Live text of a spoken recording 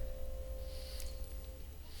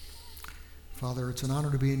Father, it's an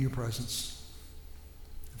honor to be in your presence.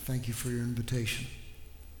 Thank you for your invitation.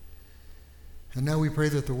 And now we pray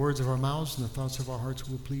that the words of our mouths and the thoughts of our hearts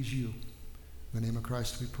will please you. In the name of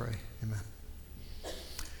Christ we pray. Amen.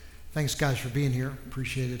 Thanks, guys, for being here.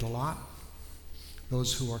 Appreciate it a lot.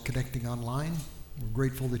 Those who are connecting online, we're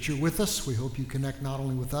grateful that you're with us. We hope you connect not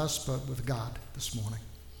only with us, but with God this morning.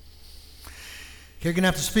 Okay, you're going to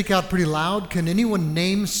have to speak out pretty loud. Can anyone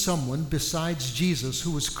name someone besides Jesus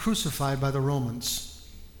who was crucified by the Romans?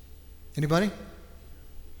 Anybody?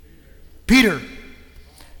 Peter.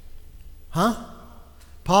 Huh?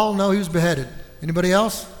 Paul? No, he was beheaded. Anybody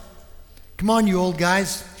else? Come on, you old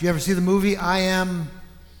guys. Did you ever see the movie I Am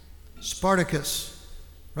Spartacus?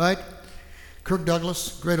 Right? Kirk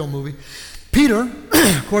Douglas, great old movie. Peter,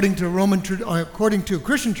 according to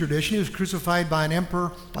Christian tradition, he was crucified by an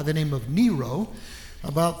emperor by the name of Nero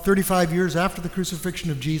about 35 years after the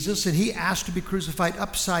crucifixion of Jesus, and he asked to be crucified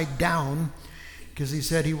upside down because he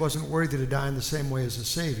said he wasn't worthy to die in the same way as the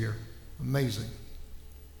Savior. Amazing.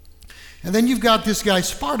 And then you've got this guy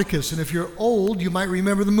Spartacus, and if you're old, you might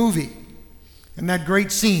remember the movie and that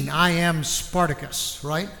great scene, I Am Spartacus,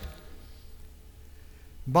 right?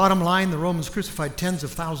 Bottom line, the Romans crucified tens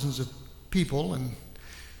of thousands of people, and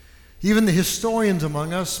even the historians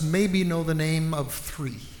among us maybe know the name of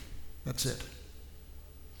 3. That's it.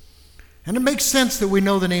 And it makes sense that we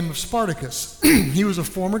know the name of Spartacus. He was a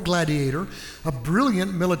former gladiator, a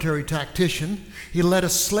brilliant military tactician. He led a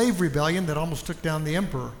slave rebellion that almost took down the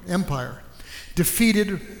empire,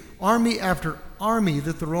 defeated army after army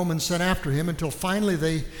that the Romans sent after him until finally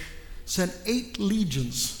they sent 8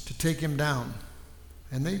 legions to take him down.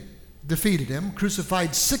 And they defeated him,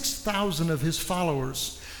 crucified 6,000 of his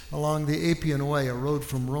followers along the Appian Way, a road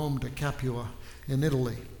from Rome to Capua in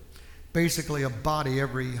Italy. Basically a body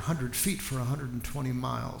every 100 feet for 120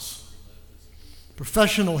 miles.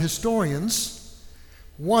 Professional historians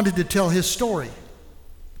wanted to tell his story.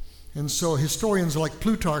 And so historians like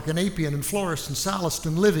Plutarch and Appian and Florus and Sallust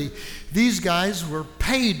and Livy, these guys were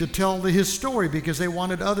paid to tell his story because they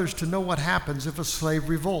wanted others to know what happens if a slave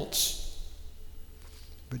revolts.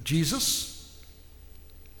 But Jesus,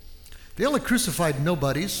 they only crucified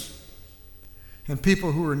nobodies and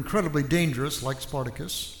people who were incredibly dangerous like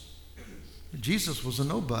Spartacus. Jesus was a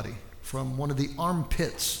nobody from one of the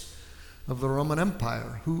armpits of the Roman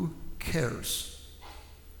Empire. Who cares?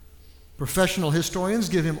 Professional historians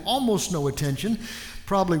give him almost no attention,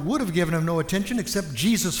 probably would have given him no attention, except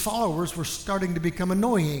Jesus' followers were starting to become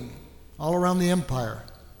annoying all around the empire.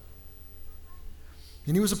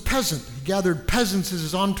 And he was a peasant. He gathered peasants as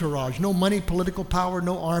his entourage. No money, political power,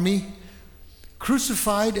 no army.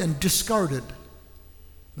 Crucified and discarded,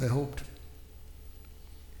 they hoped.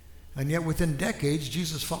 And yet within decades,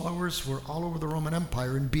 Jesus' followers were all over the Roman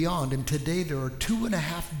Empire and beyond. And today there are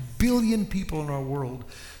 2.5 billion people in our world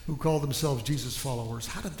who call themselves Jesus' followers.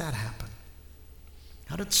 How did that happen?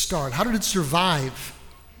 How did it start? How did it survive?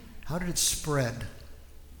 How did it spread?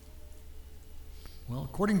 Well,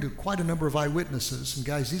 according to quite a number of eyewitnesses, and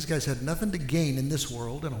guys, these guys had nothing to gain in this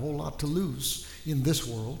world and a whole lot to lose in this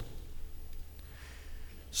world.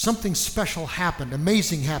 Something special happened,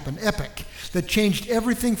 amazing happened, epic, that changed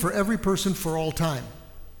everything for every person for all time.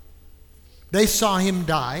 They saw him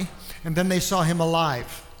die, and then they saw him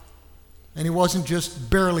alive. And he wasn't just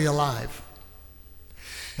barely alive.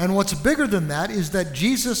 And what's bigger than that is that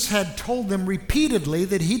Jesus had told them repeatedly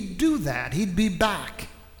that he'd do that, he'd be back.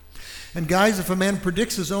 And guys, if a man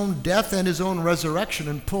predicts his own death and his own resurrection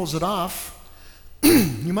and pulls it off,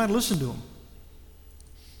 you might listen to him.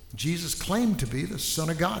 Jesus claimed to be the Son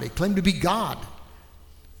of God. He claimed to be God.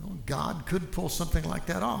 Well, God could pull something like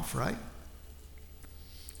that off, right?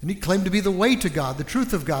 And he claimed to be the way to God, the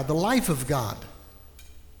truth of God, the life of God.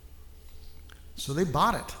 So they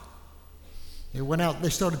bought it. They went out, they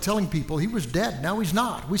started telling people he was dead. Now he's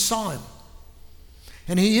not. We saw him.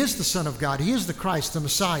 And he is the Son of God. He is the Christ, the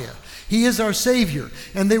Messiah. He is our Savior.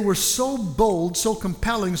 And they were so bold, so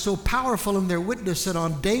compelling, so powerful in their witness that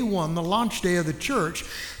on day one, the launch day of the church,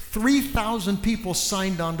 3,000 people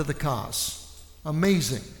signed on to the cause.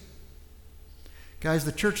 Amazing. Guys,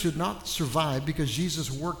 the church did not survive because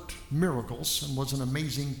Jesus worked miracles and was an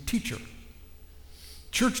amazing teacher.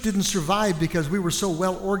 Church didn't survive because we were so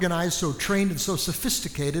well organized, so trained, and so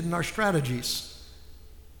sophisticated in our strategies.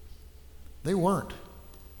 They weren't.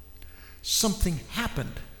 Something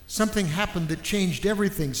happened. Something happened that changed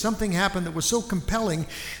everything. Something happened that was so compelling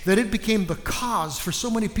that it became the cause for so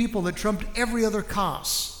many people that trumped every other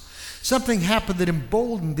cause. Something happened that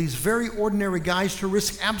emboldened these very ordinary guys to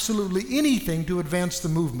risk absolutely anything to advance the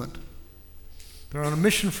movement. They're on a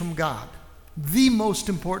mission from God, the most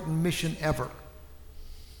important mission ever.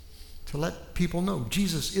 to let people know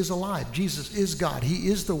Jesus is alive. Jesus is God. He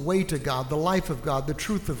is the way to God, the life of God, the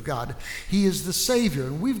truth of God. He is the Savior,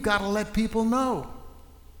 and we've got to let people know.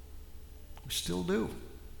 We still do.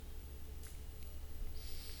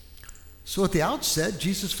 So at the outset,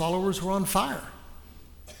 Jesus' followers were on fire,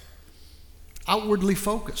 outwardly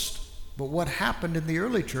focused. But what happened in the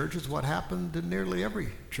early church is what happened in nearly every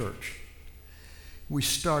church. We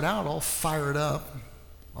start out all fired up,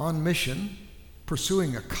 on mission,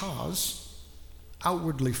 pursuing a cause,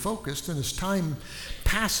 outwardly focused, and as time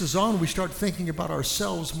passes on, we start thinking about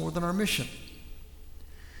ourselves more than our mission.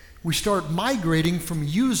 We start migrating from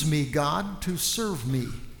use me, God, to serve me,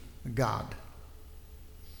 God.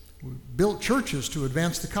 We built churches to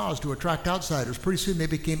advance the cause, to attract outsiders. Pretty soon they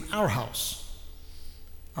became our house,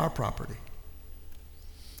 our property.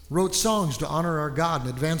 Wrote songs to honor our God and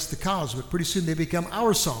advance the cause, but pretty soon they become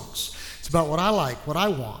our songs. It's about what I like, what I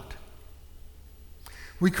want.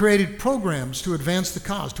 We created programs to advance the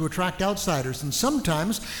cause, to attract outsiders, and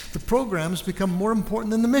sometimes the programs become more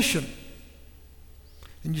important than the mission.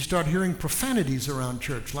 And you start hearing profanities around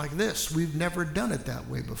church like this: we've never done it that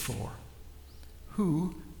way before.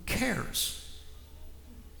 Who cares?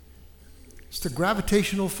 It's the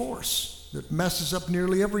gravitational force that messes up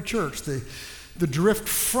nearly every church, the drift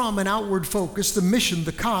from an outward focus, the mission,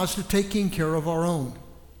 the cause, to taking care of our own.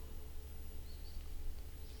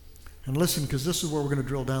 And listen, because this is where we're going to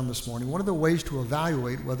drill down this morning. One of the ways to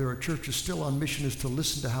evaluate whether a church is still on mission is to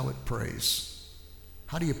listen to how it prays.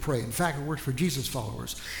 How do you pray? In fact, it works for Jesus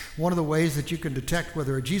followers. One of the ways that you can detect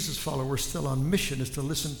whether a Jesus follower is still on mission is to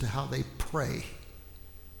listen to how they pray.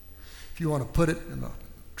 If you want to put it in a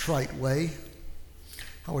trite way,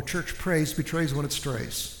 how a church prays betrays when it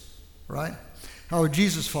strays, right? How a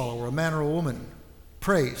Jesus follower, a man or a woman,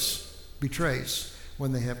 prays betrays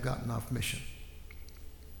when they have gotten off mission.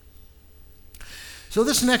 So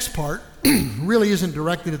this next part really isn't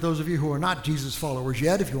directed at those of you who are not Jesus followers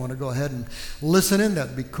yet. If you want to go ahead and listen in,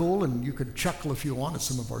 that'd be cool, and you could chuckle if you want at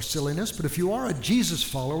some of our silliness. But if you are a Jesus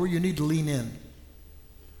follower, you need to lean in.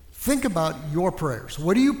 Think about your prayers.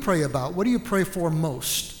 What do you pray about? What do you pray for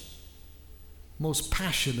most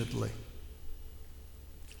passionately?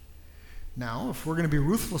 Now, if we're going to be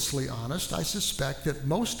ruthlessly honest, I suspect that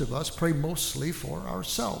most of us pray mostly for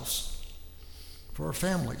ourselves, for our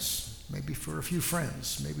families, maybe for a few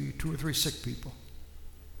friends, maybe 2 or 3 sick people.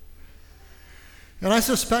 And I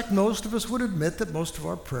suspect most of us would admit that most of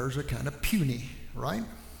our prayers are kind of puny, right?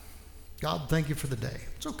 God, thank you for the day.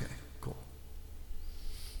 It's okay, cool.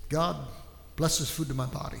 God, bless this food to my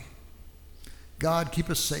body. God, keep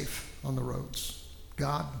us safe on the roads.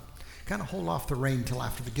 God, kind of hold off the rain till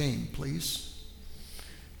after the game, please.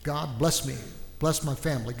 God, bless me. Bless my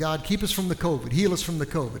family. God, keep us from the COVID. Heal us from the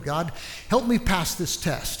COVID. God, help me pass this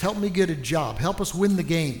test. Help me get a job. Help us win the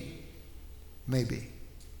game. Maybe.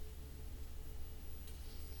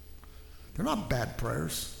 They're not bad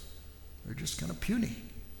prayers. They're just kind of puny.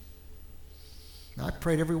 Now, I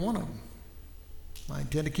prayed every one of them. I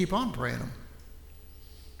intend to keep on praying them.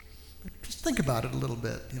 But just think about it a little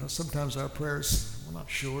bit. You know, sometimes our prayers, we're not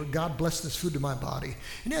sure. God, bless this food to my body.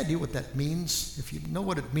 Any idea what that means? If you know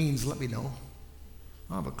what it means, let me know.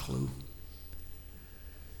 I don't have a clue.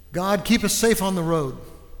 God, keep us safe on the road.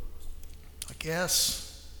 I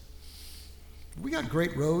guess. We got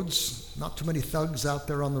great roads. Not too many thugs out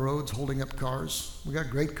there on the roads holding up cars. We got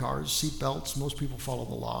great cars, seat belts. Most people follow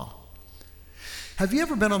the law. Have you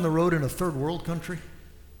ever been on the road in a third world country?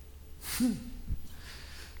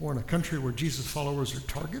 Or in a country where Jesus followers are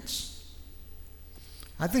targets?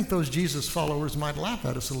 I think those Jesus followers might laugh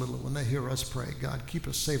at us a little when they hear us pray, God, keep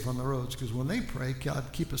us safe on the roads. Because when they pray, God,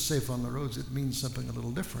 keep us safe on the roads, it means something a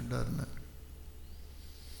little different, doesn't it?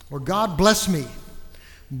 Or God, bless me.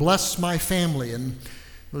 Bless my family. And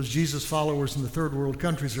those Jesus followers in the third world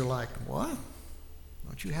countries are like, what?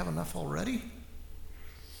 Don't you have enough already?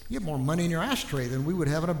 You have more money in your ashtray than we would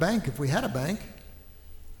have in a bank if we had a bank.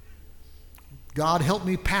 God, help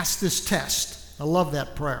me pass this test. I love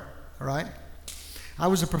that prayer, all right? I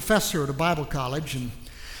was a professor at a Bible college, and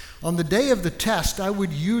on the day of the test, I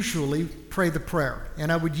would usually pray the prayer.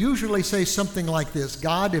 And I would usually say something like this: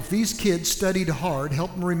 God, if these kids studied hard,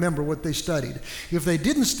 help them remember what they studied. If they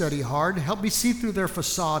didn't study hard, help me see through their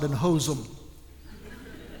facade and hose them.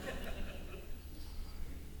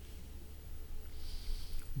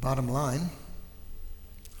 Bottom line,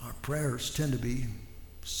 our prayers tend to be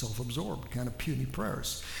self-absorbed, kind of puny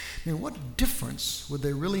prayers. I mean, what difference would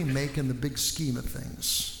they really make in the big scheme of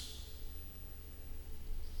things?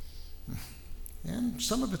 And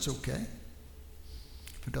some of it's okay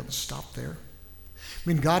if it doesn't stop there. I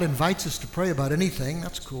mean, God invites us to pray about anything.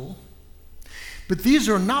 That's cool. But these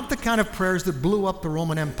are not the kind of prayers that blew up the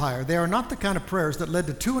Roman Empire. They are not the kind of prayers that led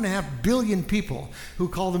to 2.5 billion people who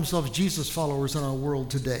call themselves Jesus followers in our world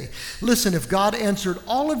today. Listen, if God answered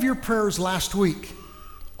all of your prayers last week,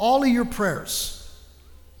 all of your prayers,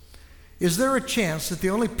 is there a chance that the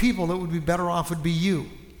only people that would be better off would be you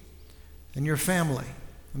and your family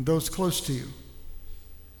and those close to you?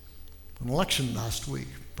 An election last week,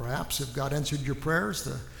 perhaps if God answered your prayers,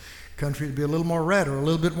 the country would be a little more red or a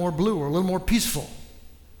little bit more blue or a little more peaceful.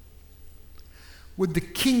 Would the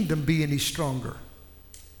kingdom be any stronger?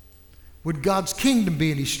 Would God's kingdom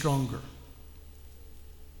be any stronger?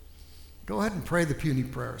 Go ahead and pray the puny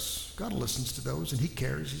prayers. God listens to those, and he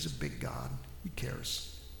cares. He's a big God. He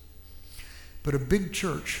cares. But a big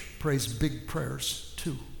church prays big prayers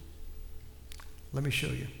too. Let me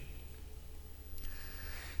show you.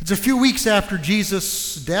 It's a few weeks after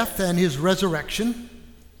Jesus' death and his resurrection.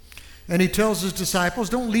 And he tells his disciples,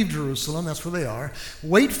 don't leave Jerusalem, that's where they are.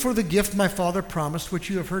 Wait for the gift my Father promised, which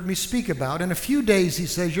you have heard me speak about. In a few days, he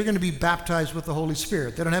says, you're going to be baptized with the Holy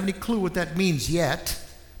Spirit. They don't have any clue what that means yet,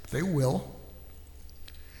 but they will.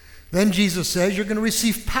 Then Jesus says, you're going to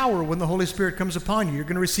receive power when the Holy Spirit comes upon you. You're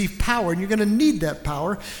going to receive power, and you're going to need that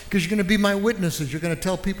power because you're going to be my witnesses. You're going to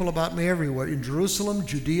tell people about me everywhere, in Jerusalem,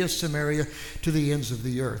 Judea, Samaria, to the ends of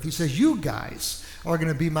the earth. He says, you guys are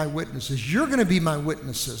going to be my witnesses. You're going to be my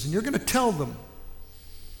witnesses, and you're going to tell them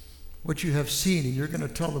what you have seen, and you're going to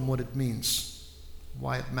tell them what it means,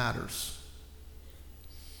 why it matters.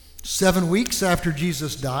 7 weeks after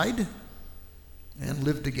Jesus died and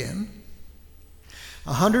lived again,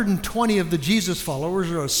 120 of the Jesus followers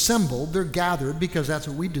are assembled. They're gathered because that's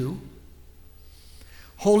what we do.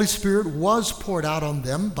 Holy Spirit was poured out on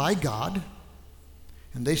them by God,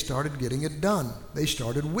 and they started getting it done. They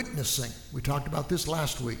started witnessing. We talked about this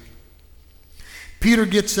last week. Peter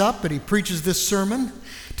gets up and he preaches this sermon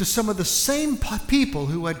to some of the same people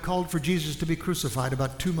who had called for Jesus to be crucified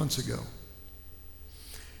about 2 months ago.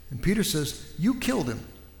 And Peter says, you killed him.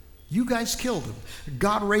 You guys killed him.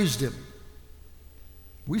 God raised him.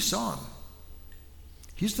 We saw him.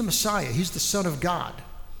 He's the Messiah. He's the Son of God.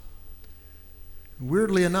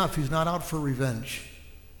 Weirdly enough, he's not out for revenge.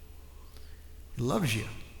 He loves you,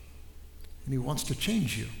 and he wants to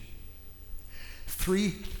change you.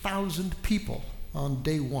 3,000 people on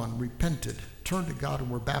day one repented, turned to God,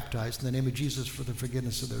 and were baptized in the name of Jesus for the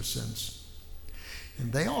forgiveness of their sins.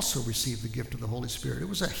 And they also received the gift of the Holy Spirit. It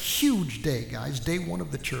was a huge day, guys, day one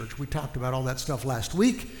of the church. We talked about all that stuff last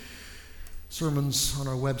week. Sermons on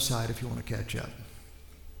our website if you want to catch up.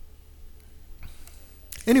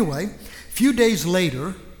 Anyway, a few days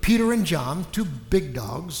later, Peter and John, two big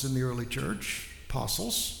dogs in the early church,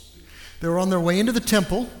 apostles, they were on their way into the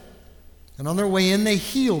temple, and on their way in, they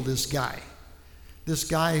healed this guy. This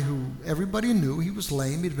guy who everybody knew he was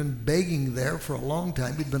lame. He'd been begging there for a long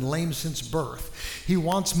time. He'd been lame since birth. He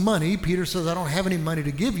wants money. Peter says, I don't have any money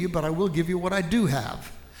to give you, but I will give you what I do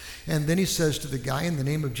have. And then he says to the guy, in the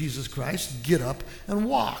name of Jesus Christ, get up and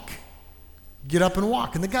walk. Get up and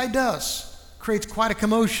walk. And the guy does. Creates quite a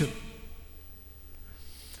commotion.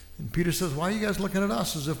 And Peter says, why are you guys looking at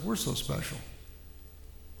us as if we're so special?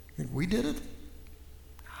 You think we did it?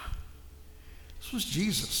 This was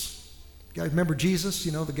Jesus. You guys remember Jesus?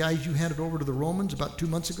 You know, the guy you handed over to the Romans about 2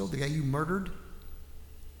 months ago, the guy you murdered?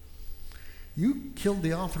 You killed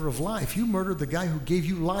the author of life. You murdered the guy who gave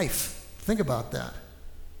you life. Think about that.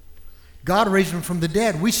 God raised him from the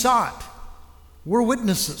dead. We saw it. We're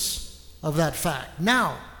witnesses of that fact.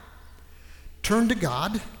 Now, turn to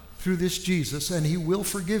God through this Jesus, and he will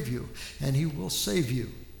forgive you, and he will save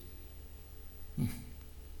you.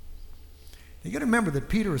 You got to remember that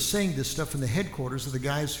Peter is saying this stuff in the headquarters of the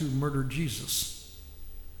guys who murdered Jesus.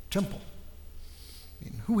 Temple. I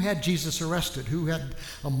mean, who had Jesus arrested? Who had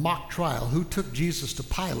a mock trial? Who took Jesus to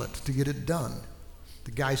Pilate to get it done?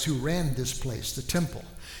 The guys who ran this place, the temple.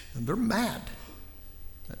 And they're mad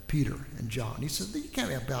at Peter and John. He said, you can't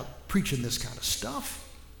be about preaching this kind of stuff.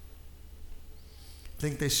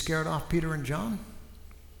 Think they scared off Peter and John?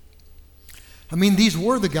 I mean, these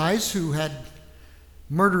were the guys who had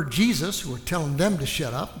murdered Jesus, who were telling them to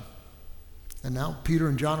shut up. And now Peter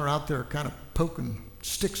and John are out there kind of poking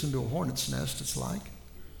sticks into a hornet's nest, it's like.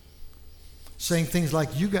 Saying things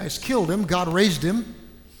like, you guys killed him, God raised him.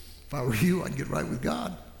 If I were you, I'd get right with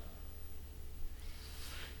God.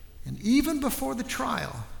 And even before the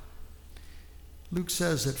trial, Luke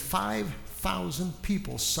says that 5,000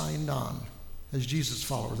 people signed on as Jesus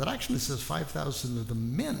followers. It actually says 5,000 of the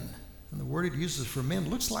men. And the word it uses for men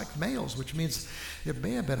looks like males, which means it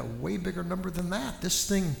may have been a way bigger number than that. This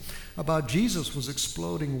thing about Jesus was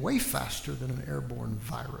exploding way faster than an airborne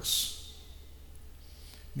virus.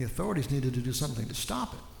 The authorities needed to do something to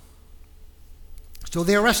stop it. So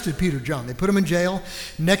they arrested Peter and John. They put them in jail.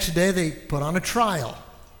 Next day, they put on a trial.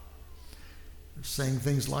 They're saying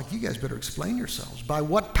things like, you guys better explain yourselves. By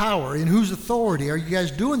what power, in whose authority are you guys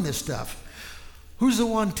doing this stuff? Who's the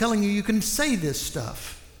one telling you can say this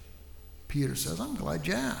stuff? Peter says, I'm glad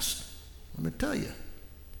you asked. Let me tell you.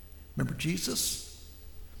 Remember Jesus?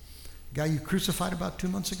 The guy you crucified about 2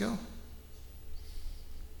 months ago?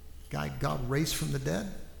 The guy God raised from the dead?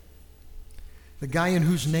 The guy in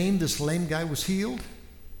whose name this lame guy was healed?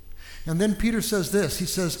 And then Peter says this. He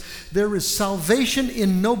says, there is salvation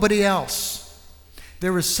in nobody else.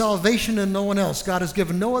 There is salvation in no one else. God has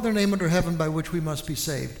given no other name under heaven by which we must be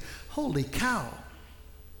saved. Holy cow.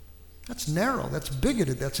 That's narrow. That's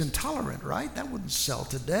bigoted. That's intolerant, right? That wouldn't sell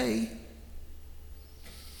today.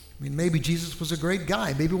 I mean, maybe Jesus was a great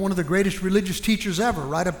guy. Maybe one of the greatest religious teachers ever,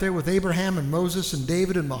 right up there with Abraham and Moses and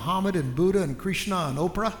David and Muhammad and Buddha and Krishna and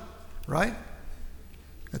Oprah, right?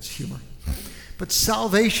 That's humor. But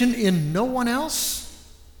salvation in no one else?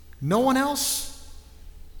 No one else?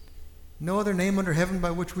 No other name under heaven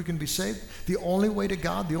by which we can be saved? The only way to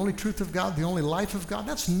God, the only truth of God, the only life of God?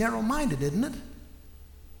 That's narrow-minded, isn't it?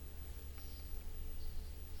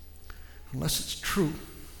 Unless it's true.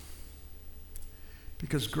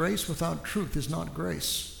 Because grace without truth is not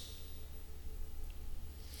grace.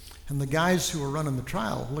 And the guys who were running the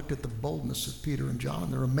trial looked at the boldness of Peter and John,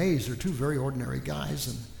 and they're amazed. They're two very ordinary guys.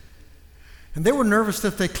 And they were nervous that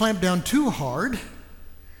if they clamped down too hard,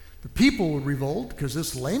 the people would revolt, because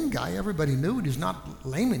this lame guy, everybody knew he's not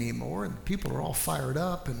lame anymore, and people are all fired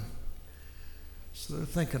up. And so they're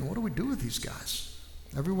thinking, what do we do with these guys?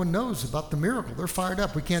 Everyone knows about the miracle. They're fired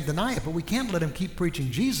up. We can't deny it, but we can't let him keep preaching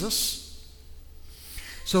Jesus.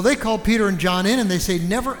 So they call Peter and John in and they say,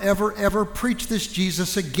 never, ever, ever preach this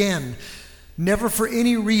Jesus again. Never for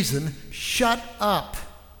any reason. Shut up,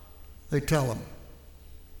 they tell him.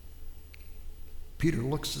 Peter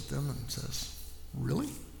looks at them and says, really?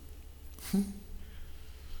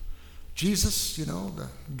 Jesus, you know, the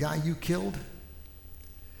guy you killed,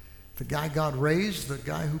 the guy God raised, the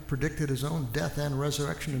guy who predicted his own death and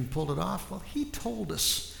resurrection and pulled it off, well, he told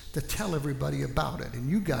us to tell everybody about it, and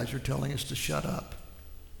you guys are telling us to shut up.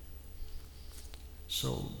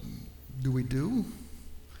 So do we do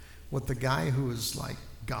what the guy who is like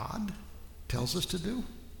God tells us to do?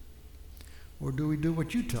 Or do we do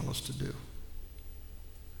what you tell us to do?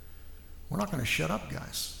 We're not going to shut up,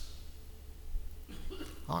 guys.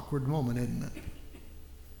 Awkward moment, isn't it?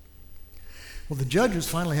 Well, the judges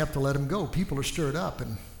finally have to let him go. People are stirred up,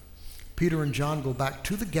 and Peter and John go back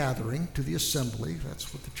to the gathering, to the assembly.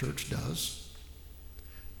 That's what the church does.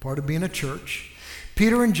 Part of being a church.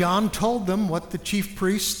 Peter and John told them what the chief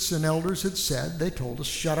priests and elders had said. They told us,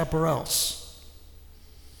 shut up or else.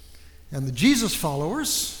 And the Jesus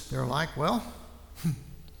followers, they're like, well,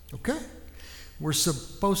 okay. We're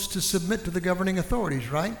supposed to submit to the governing authorities,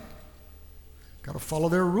 right? Got to follow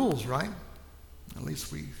their rules, right? At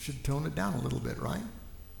least we should tone it down a little bit, right?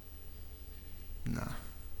 Nah,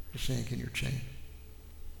 just yanking your chain.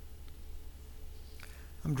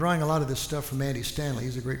 I'm drawing a lot of this stuff from Andy Stanley.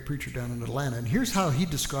 He's a great preacher down in Atlanta. And here's how he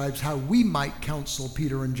describes how we might counsel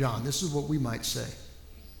Peter and John. This is what we might say.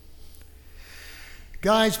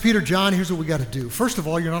 Guys, Peter, John, here's what we got to do. First of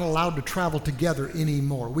all, you're not allowed to travel together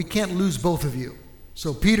anymore. We can't lose both of you.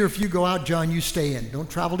 So Peter, if you go out, John, you stay in. Don't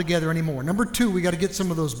travel together anymore. Number two, we got to get some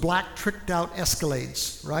of those black tricked out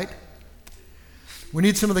Escalades, right? We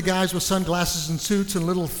need some of the guys with sunglasses and suits and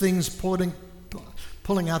little things pulling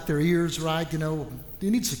out their ears, right? You know, you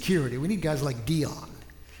need security. We need guys like Dion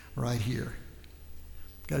right here.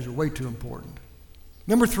 Guys are way too important.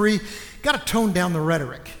 Number three, got to tone down the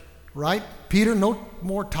rhetoric, right? Peter, no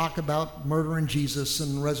more talk about murdering Jesus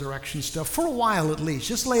and resurrection stuff for a while at least.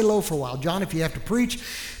 Just lay low for a while. John, if you have to preach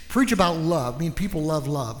about love. I mean, people love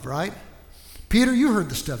love, right? Peter, you heard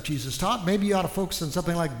the stuff Jesus taught. Maybe you ought to focus on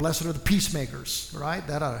something like blessed are the peacemakers, right?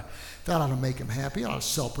 That ought to make him happy. It ought to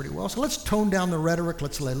sell pretty well. So let's tone down the rhetoric.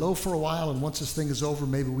 Let's lay low for a while, and once this thing is over,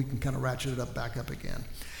 maybe we can kind of ratchet it back up again.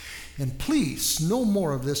 And please, no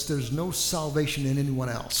more of this. There's no salvation in anyone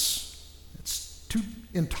else. It's too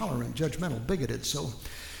intolerant, judgmental, bigoted. So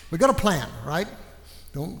we got a plan, right?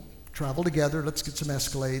 Don't travel together. Let's get some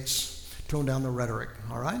Escalades. Tone down the rhetoric,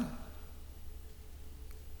 all right?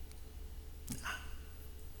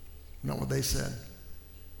 Not what they said.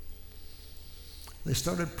 They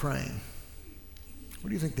started praying. What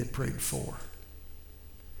do you think they prayed for?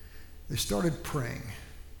 They started praying.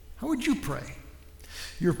 How would you pray?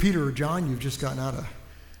 You're Peter or John. You've just gotten out of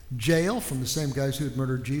jail from the same guys who had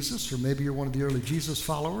murdered Jesus, or maybe you're one of the early Jesus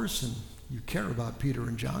followers and you care about Peter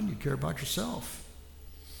and John. You care about yourself.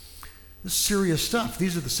 This is serious stuff.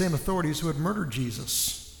 These are the same authorities who had murdered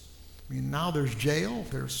Jesus. I mean, now there's jail,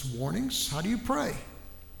 there's warnings. How do you pray?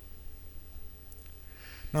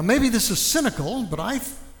 Now, maybe this is cynical, but I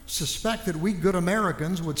suspect that we good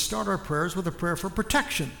Americans would start our prayers with a prayer for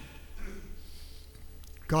protection.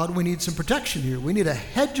 God, we need some protection here. We need a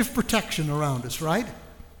hedge of protection around us, right?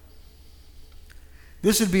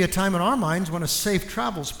 This would be a time in our minds when a safe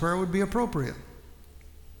travels prayer would be appropriate.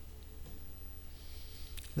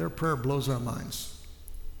 Their prayer blows our minds.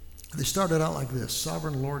 They started out like this: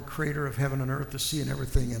 Sovereign Lord, creator of heaven and earth, the sea and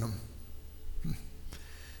everything in them.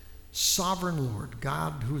 Sovereign Lord,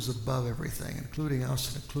 God who is above everything, including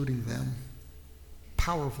us and including them.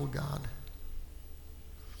 Powerful God.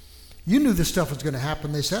 You knew this stuff was going to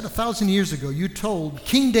happen. They said 1,000 years ago, you told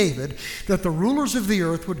King David that the rulers of the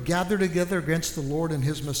earth would gather together against the Lord and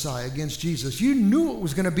his Messiah, against Jesus. You knew it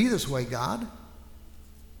was going to be this way, God.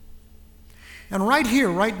 And right here,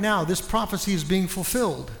 right now, this prophecy is being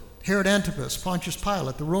fulfilled. Herod Antipas, Pontius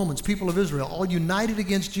Pilate, the Romans, people of Israel, all united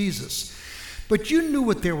against Jesus. But you knew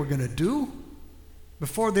what they were going to do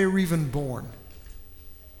before they were even born.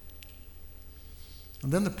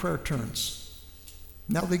 And then the prayer turns.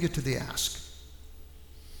 Now they get to the ask.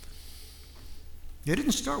 They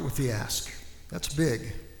didn't start with the ask. That's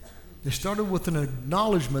big. They started with an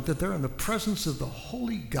acknowledgement that they're in the presence of the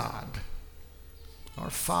holy God. Our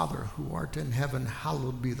Father, who art in heaven,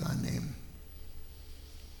 hallowed be thy name.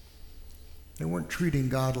 They weren't treating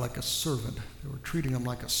God like a servant. They were treating him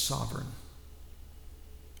like a sovereign.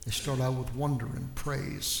 They start out with wonder and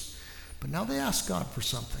praise. But now they ask God for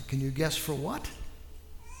something. Can you guess for what?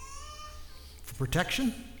 For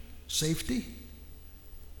protection? Safety?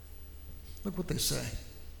 Look what they say.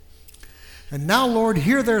 And now, Lord,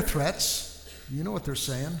 hear their threats. You know what they're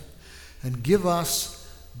saying. And give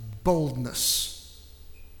us boldness.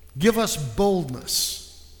 Give us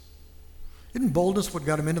boldness. Isn't boldness what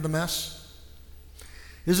got him into the mess?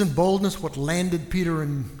 Isn't boldness what landed Peter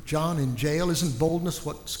and John in jail? Isn't boldness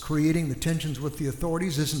what's creating the tensions with the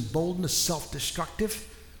authorities? Isn't boldness self-destructive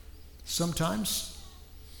sometimes?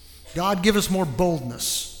 God, give us more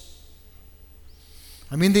boldness.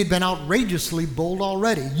 I mean, they'd been outrageously bold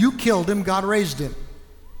already. You killed him, God raised him.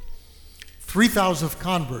 3,000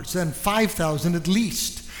 converts, then 5,000 at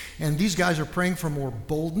least. And these guys are praying for more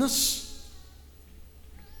boldness.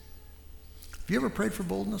 Have you ever prayed for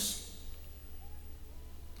boldness?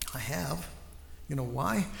 I have. You know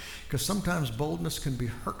why? Because sometimes boldness can be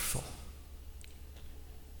hurtful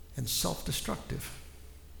and self-destructive.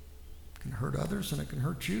 It can hurt others and it can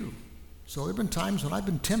hurt you. So there have been times when I've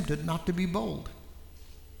been tempted not to be bold.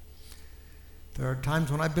 There are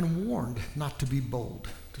times when I've been warned not to be bold,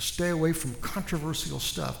 to stay away from controversial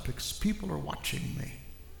stuff because people are watching me.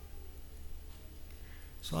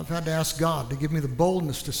 So I've had to ask God to give me the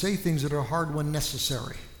boldness to say things that are hard when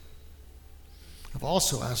necessary. I've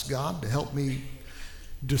also asked God to help me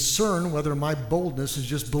discern whether my boldness is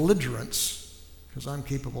just belligerence, because I'm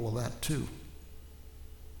capable of that too.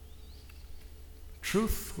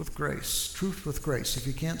 Truth with grace. Truth with grace. If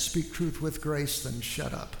you can't speak truth with grace, then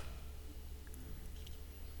shut up.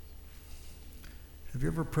 Have you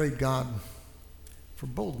ever prayed God for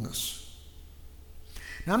boldness?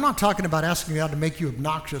 Now, I'm not talking about asking God to make you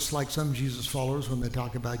obnoxious like some Jesus followers when they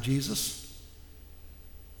talk about Jesus.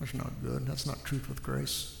 That's not good. That's not truth with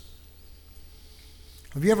grace.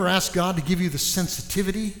 Have you ever asked God to give you the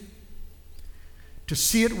sensitivity to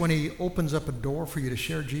see it when he opens up a door for you to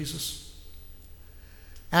share Jesus?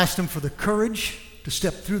 Asked him for the courage to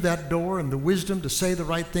step through that door and the wisdom to say the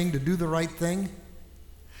right thing, to do the right thing?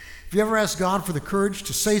 Have you ever asked God for the courage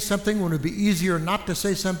to say something when it would be easier not to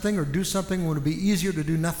say something, or do something when it would be easier to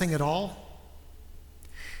do nothing at all?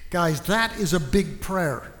 Guys, that is a big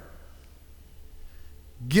prayer.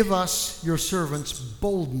 Give us, your servants,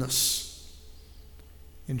 boldness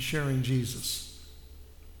in sharing Jesus.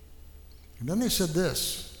 And then they said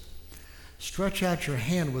this: stretch out your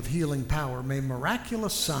hand with healing power. May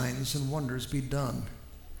miraculous signs and wonders be done.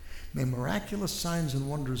 May miraculous signs and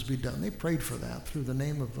wonders be done. They prayed for that through the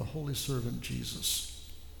name of the holy servant Jesus.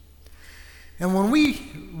 And when we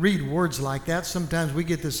read words like that, sometimes we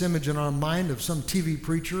get this image in our mind of some TV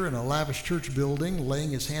preacher in a lavish church building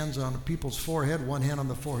laying his hands on people's forehead, one hand on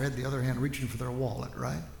the forehead, the other hand reaching for their wallet,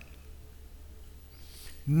 right?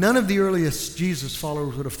 None of the earliest Jesus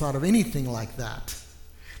followers would have thought of anything like that.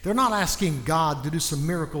 They're not asking God to do some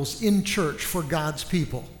miracles in church for God's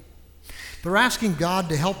people. They're asking God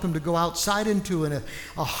to help them to go outside into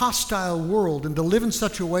a hostile world and to live in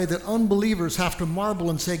such a way that unbelievers have to marvel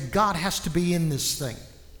and say, God has to be in this thing.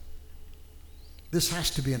 This has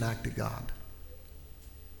to be an act of God.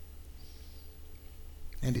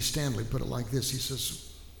 Andy Stanley put it like this. He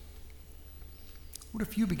says, what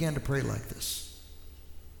if you began to pray like this?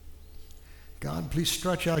 God, please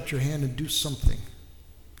stretch out your hand and do something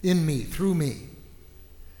in me, through me,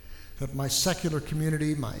 that my secular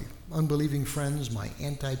community, my unbelieving friends, my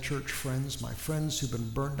anti-church friends, my friends who've been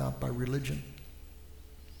burned out by religion.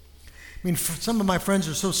 I mean, some of my friends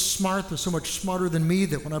are so smart, they're so much smarter than me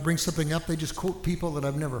that when I bring something up, they just quote people that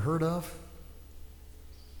I've never heard of.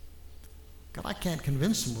 God, I can't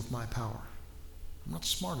convince them with my power. I'm not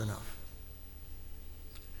smart enough.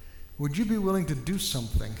 Would you be willing to do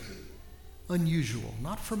something unusual,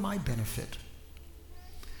 not for my benefit,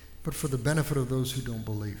 but for the benefit of those who don't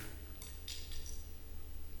believe?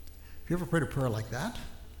 Have you ever prayed a prayer like that?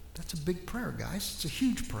 That's a big prayer, guys. It's a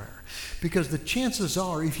huge prayer. Because the chances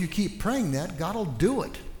are, if you keep praying that, God will do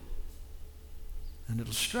it. And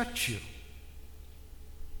it'll stretch you.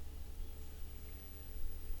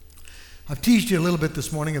 I've teased you a little bit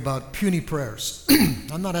this morning about puny prayers.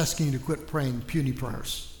 I'm not asking you to quit praying puny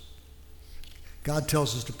prayers. God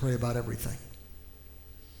tells us to pray about everything.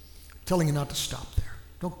 I'm telling you not to stop there.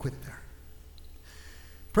 Don't quit there.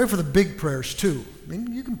 Pray for the big prayers too. I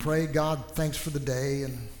mean, you can pray, God, thanks for the day,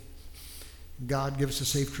 and God, give us a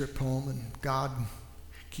safe trip home, and God,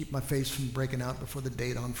 keep my face from breaking out before the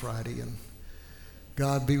date on Friday, and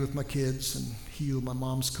God, be with my kids and heal my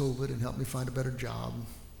mom's COVID and help me find a better job.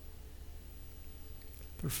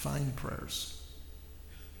 They're fine prayers.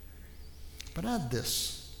 But add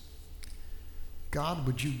this. God,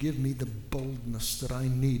 would you give me the boldness that I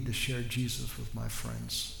need to share Jesus with my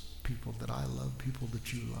friends, people that I love, people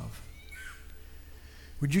that you love?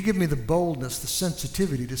 Would you give me the boldness, the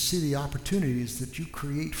sensitivity to see the opportunities that you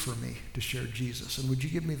create for me to share Jesus? And would you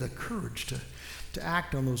give me the courage to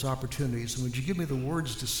act on those opportunities? And would you give me the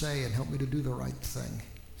words to say and help me to do the right thing?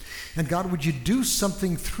 And God, would you do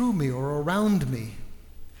something through me or around me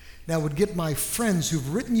that would get my friends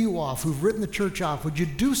who've written you off, who've written the church off, would you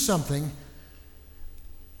do something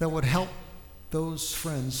that would help those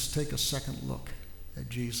friends take a second look at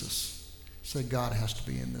Jesus? Say, God has to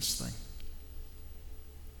be in this thing.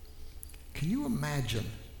 Can you imagine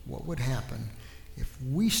what would happen if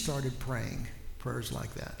we started praying prayers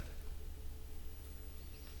like that?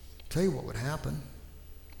 I'll tell you what would happen.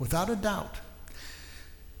 Without a doubt,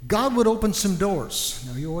 God would open some doors.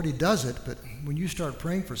 Now, he already does it, but when you start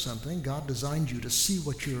praying for something, God designed you to see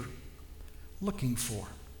what you're looking for.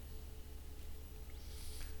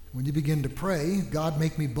 When you begin to pray, God,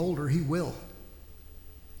 make me bolder, he will.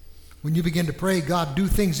 When you begin to pray, God, do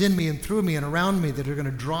things in me and through me and around me that are going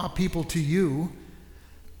to draw people to you,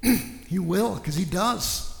 he will, because he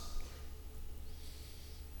does.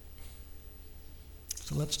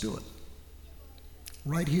 So let's do it.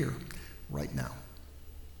 Right here, right now.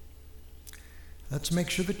 Let's make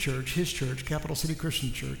sure the church, his church, Capital City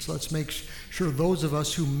Christian Church, let's make sure those of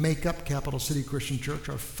us who make up Capital City Christian Church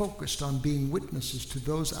are focused on being witnesses to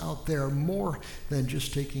those out there more than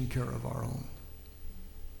just taking care of our own.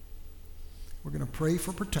 We're going to pray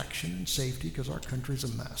for protection and safety because our country's a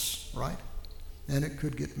mess, right? And it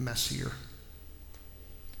could get messier.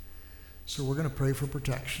 So we're going to pray for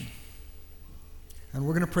protection. And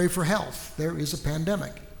we're going to pray for health. There is a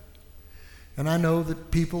pandemic. And I know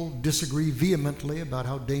that people disagree vehemently about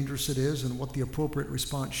how dangerous it is and what the appropriate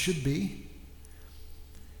response should be.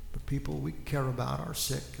 But people we care about are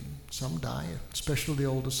sick, and some die, especially the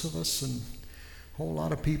oldest of us, and a whole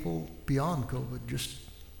lot of people beyond COVID just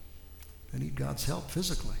they need God's help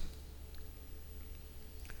physically.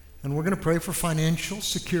 And we're going to pray for financial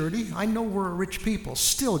security. I know we're a rich people.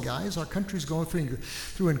 Still, guys, our country's going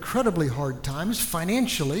through incredibly hard times.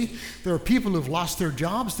 Financially, there are people who've lost their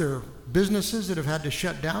jobs. There are businesses that have had to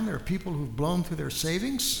shut down. There are people who've blown through their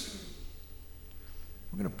savings.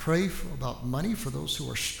 We're going to pray about money for those who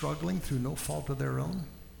are struggling through no fault of their own.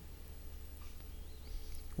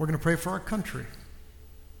 We're going to pray for our country.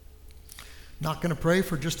 Not going to pray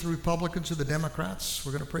for just the Republicans or the Democrats.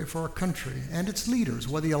 We're going to pray for our country and its leaders,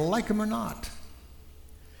 whether you like them or not,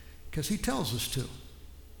 because he tells us to. And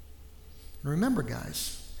remember,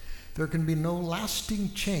 guys, there can be no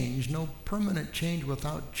lasting change, no permanent change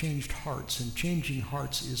without changed hearts, and changing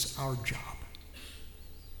hearts is our job.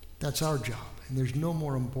 That's our job, and there's no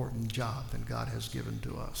more important job than God has given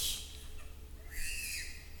to us.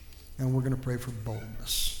 And we're going to pray for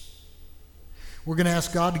boldness. We're going to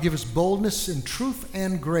ask God to give us boldness in truth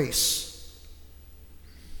and grace.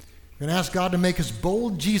 We're going to ask God to make us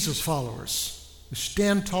bold Jesus followers, who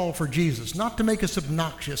stand tall for Jesus, not to make us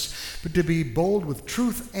obnoxious, but to be bold with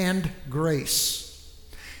truth and grace.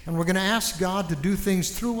 And we're going to ask God to do things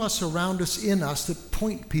through us, around us, in us, that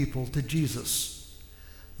point people to Jesus,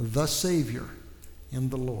 the Savior in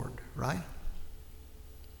the Lord, right?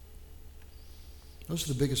 Those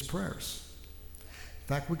are the biggest prayers. In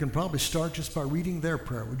fact, we can probably start just by reading their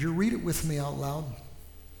prayer. Would you read it with me out loud?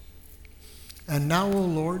 And now, O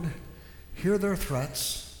Lord, hear their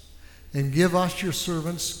threats, and give us, your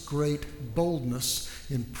servants, great boldness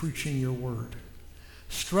in preaching your word.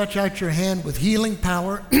 Stretch out your hand with healing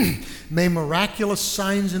power. May miraculous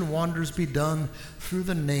signs and wonders be done through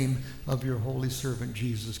the name of your holy servant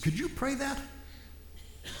Jesus. Could you pray that?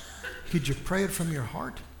 Could you pray it from your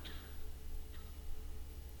heart?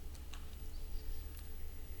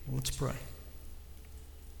 Well, let's pray.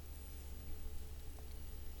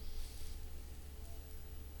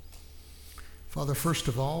 Father, first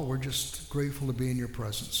of all, we're just grateful to be in your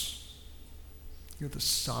presence. You're the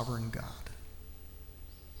sovereign God.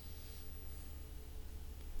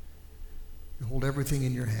 You hold everything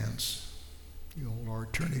in your hands. You hold our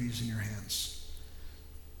eternities in your hands.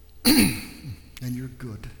 And you're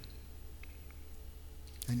good.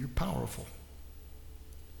 And you're powerful.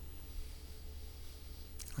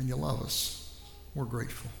 And you love us. We're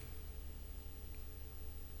grateful.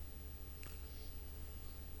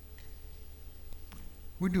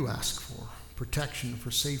 We do ask for protection,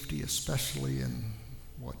 for safety, especially in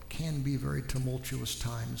what can be very tumultuous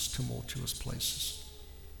times, tumultuous places.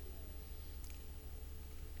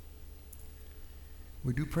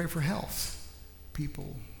 We do pray for health.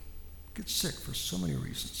 People get sick for so many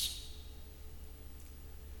reasons.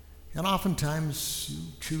 And oftentimes you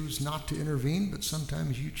choose not to intervene, but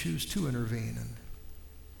sometimes you choose to intervene.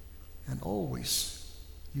 And always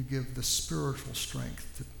you give the spiritual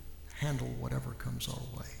strength to handle whatever comes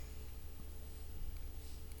our way.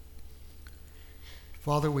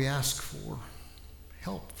 Father, we ask for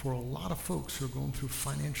help for a lot of folks who are going through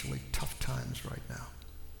financially tough times right now.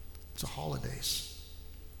 It's the holidays.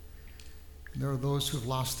 And there are those who have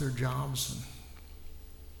lost their jobs, and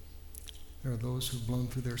there are those who have blown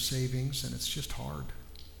through their savings, and it's just hard.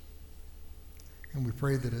 And we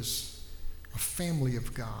pray that as a family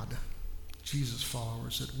of God, Jesus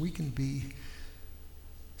followers, that we can be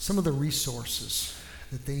some of the resources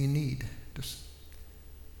that they need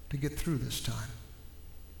to get through this time.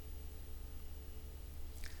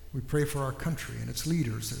 We pray for our country and its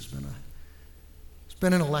leaders. There's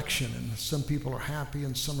been an election, and some people are happy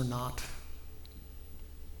and some are not.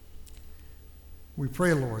 We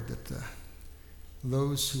pray, Lord, that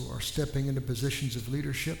those who are stepping into positions of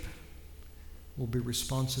leadership will be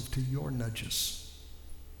responsive to your nudges.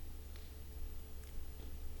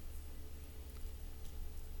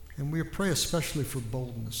 And we pray especially for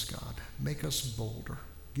boldness, God. Make us bolder.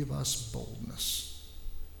 Give us boldness.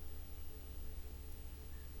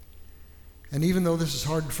 And even though this is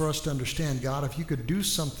hard for us to understand, God, if you could do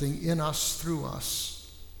something in us, through us,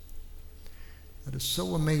 that is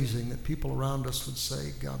so amazing that people around us would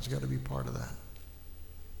say, God's got to be part of that.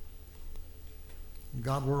 And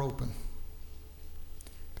God, we're open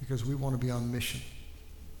because we want to be on mission.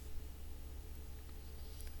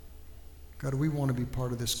 God, we want to be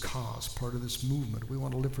part of this cause, part of this movement. We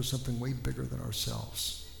want to live for something way bigger than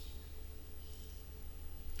ourselves.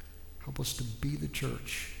 Help us to be the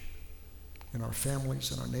church in our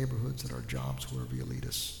families, in our neighborhoods, in our jobs, wherever you lead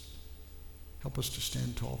us. Help us to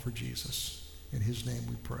stand tall for Jesus. In his name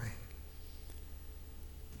we pray.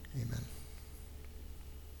 Amen.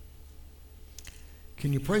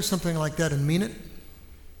 Can you pray something like that and mean it?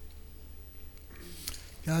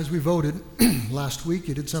 Guys, we voted last week.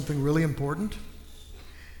 You did something really important.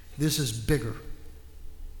 This is bigger.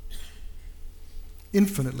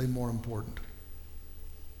 Infinitely more important.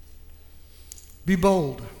 Be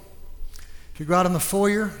bold. If you go out in the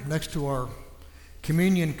foyer next to our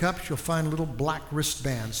communion cups, you'll find little black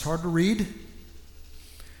wristbands. Hard to read. It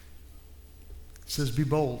says, be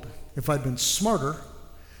bold. If I'd been smarter,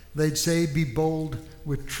 they'd say, be bold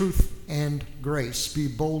with truth and grace. Be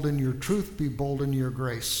bold in your truth, be bold in your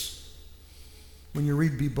grace. When you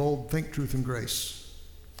read be bold, think truth and grace.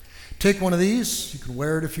 Take one of these. You can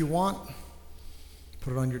wear it if you want.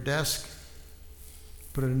 Put it on your desk.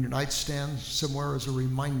 Put it in your nightstand somewhere as a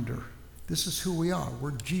reminder. This is who we are.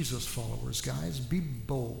 We're Jesus followers, guys. Be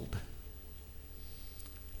bold.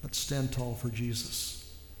 Let's stand tall for Jesus.